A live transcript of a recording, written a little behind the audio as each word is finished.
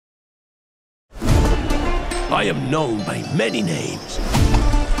I am known by many names.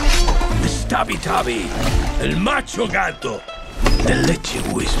 The Stabby Tabby, El Macho Gato, the Leche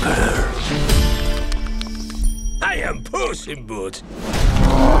Whisperer. I am Puss in Boots.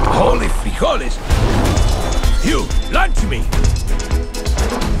 Holy frijoles! You, lunch me!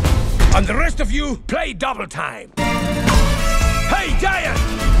 And the rest of you, play double time. Hey, Giant!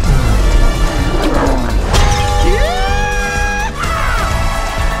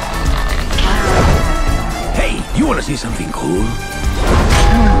 Hey, you wanna see something cool?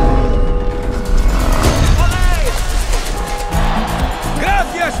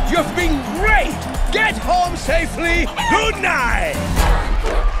 Gracias, you've been great! Get home safely! Good night!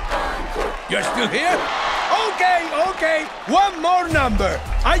 You're still here? Okay. One more number.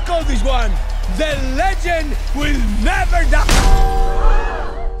 I call this one, The Legend Will Never Die.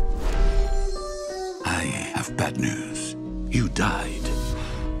 I have bad news. You died.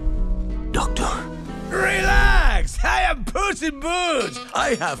 Doctor. Relax! I am Puss in Boots!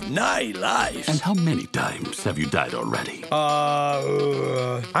 I have 9 lives! And how many times have you died already?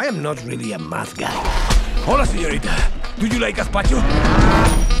 I am not really a math guy. Hola, señorita. Do you like gazpacho?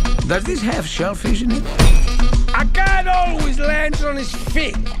 Does this have shellfish in it? A cat always lands on his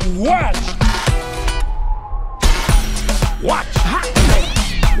feet. Watch! Watch!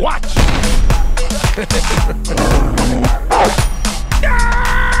 Watch!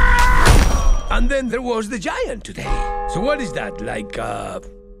 And then there was the giant today. So what is that, like, a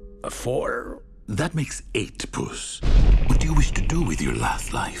 4? That makes 8, Puss. What do you wish to do with your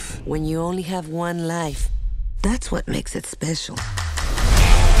last life? When you only have one life, that's what makes it special.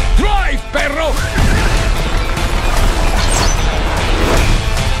 Drive, perro!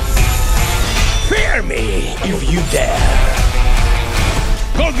 Fear me, if you dare.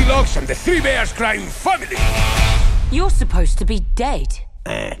 Goldilocks and the 3 Bears crime family. You're supposed to be dead.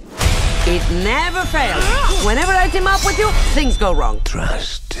 It never fails. Whenever I team up with you, things go wrong.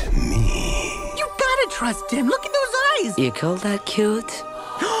 Trust me. You gotta trust him. Look at those eyes. You call that cute?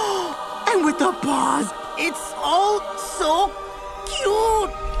 And with the paws. It's all so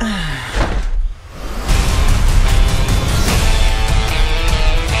cute.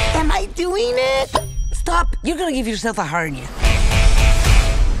 Am I doing it? Stop. You're gonna give yourself a hernia.